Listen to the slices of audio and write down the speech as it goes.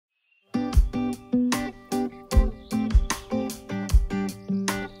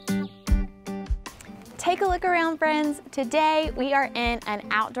Take a look around, friends. Today we are in an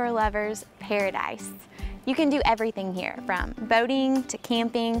outdoor lover's paradise. You can do everything here, from boating to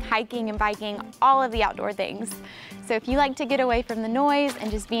camping, hiking and biking, all of the outdoor things. So if you like to get away from the noise and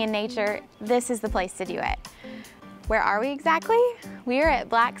just be in nature, this is the place to do it. Where are we exactly? We are at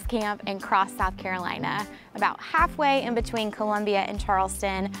Black's Camp in Cross, South Carolina, about halfway in between Columbia and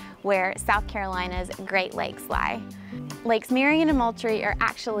Charleston, where South Carolina's Great Lakes lie. Lakes Marion and Moultrie are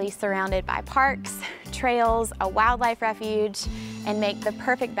actually surrounded by parks, trails, a wildlife refuge, and make the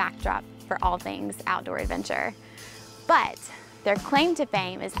perfect backdrop for all things outdoor adventure. But their claim to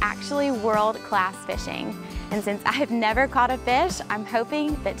fame is actually world-class fishing. And since I've never caught a fish, I'm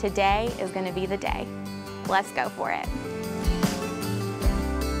hoping that today is gonna be the day. Let's go for it.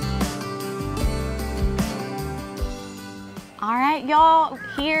 All right, y'all,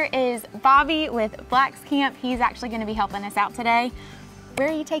 here is Bobby with Black's Camp. He's actually gonna be helping us out today. Where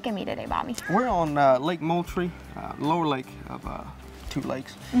are you taking me today, Bobby? We're on Lake Moultrie, lower lake of two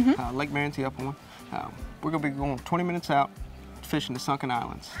lakes. Lake Marion's the upper one. We're gonna be going 20 minutes out fishing the sunken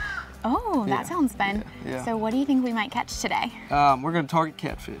islands. Oh, that sounds fun. Yeah. So what do you think we might catch today? We're gonna target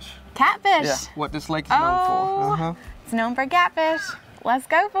catfish. Catfish? Yeah, what this lake is known for. It's known for catfish. Let's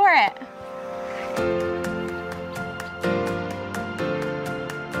go for it.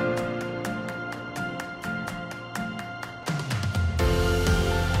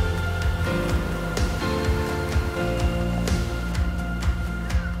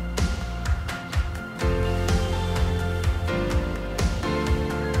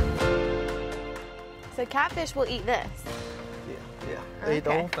 So catfish will eat this? Yeah, they eat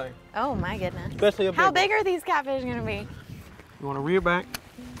the whole thing. Oh my goodness. Especially a big How one. big are these catfish gonna be? You wanna rear back,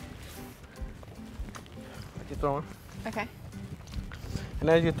 like you're throwing. Okay. And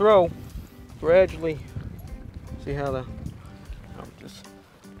as you throw, gradually, see how I'm just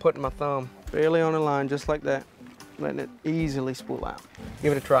putting my thumb barely on the line, just like that, letting it easily spool out.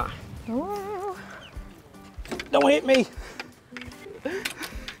 Give it a try. Ooh. Don't hit me.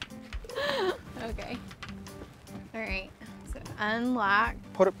 Okay. All right. So unlock.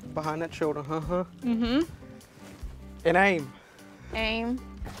 Put it behind that shoulder. Mm-hmm. And aim. Aim.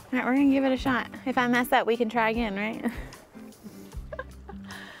 All right, we're gonna give it a shot. If I mess up, we can try again, right?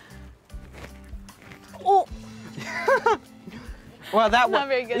 Oh. Well, that Not one.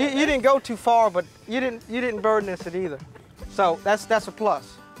 very good You didn't go too far, but you didn't bird nest it either. So that's a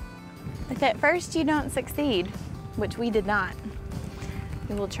plus. If at first you don't succeed, which we did not,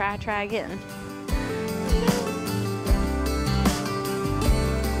 we will try again.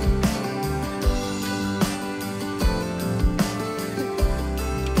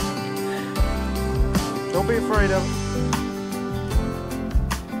 Don't be afraid of it.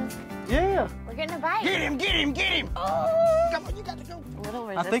 Yeah. We're getting a bite. Get him, get him, get him. Oh. Come on, you got to go. A little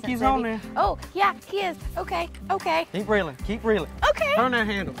I resistance, think he's maybe. on there. Oh, yeah, he is. Okay, okay. Keep reeling, keep reeling. Okay. Turn that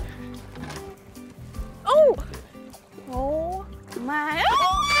handle. Oh. Oh my.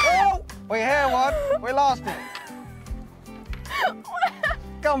 Oh, we had one. We lost it.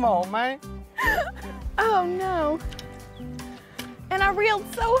 Come on, man. Oh no. And I reeled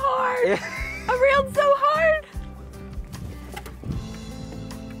so hard. Yeah. I reeled so hard.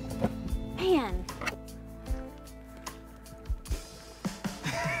 Man.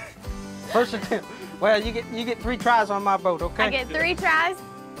 First attempt. Well, you get 3 tries on my boat, okay? I get 3 tries.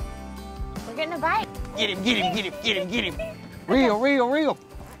 We're getting a bite. Get him, get him, get him, get him, get him. Reel, reel, reel.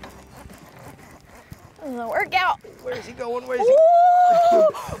 This is a workout. Where is he going? Where is he?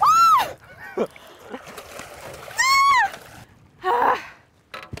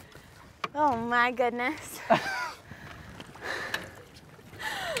 Oh my goodness.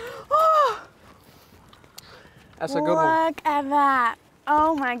 That's a good one. Look at that.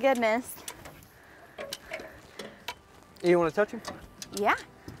 Oh my goodness. You want to touch him? Yeah.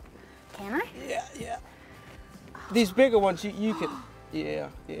 Can I? Yeah, yeah. These bigger ones, you can. Yeah,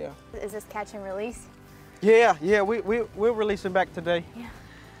 yeah. Is this catch and release? Yeah, yeah. We'll release him back today. Yeah.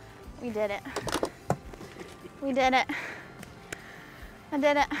 We did it. We did it. I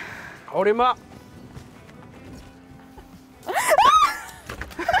did it. Hold him up.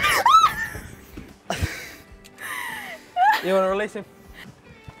 You want to release him?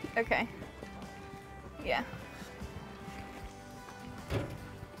 Okay. Yeah.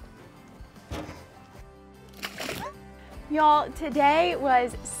 Y'all, today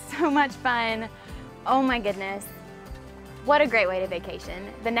was so much fun. Oh my goodness. What a great way to vacation.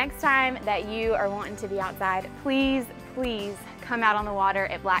 The next time that you are wanting to be outside, please, please come out on the water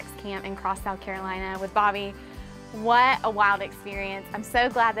at Black's Camp in Cross, South Carolina with Bobby. What a wild experience. I'm so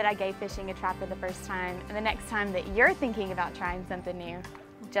glad that I gave fishing a try for the first time. And the next time that you're thinking about trying something new,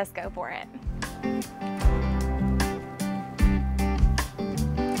 just go for it.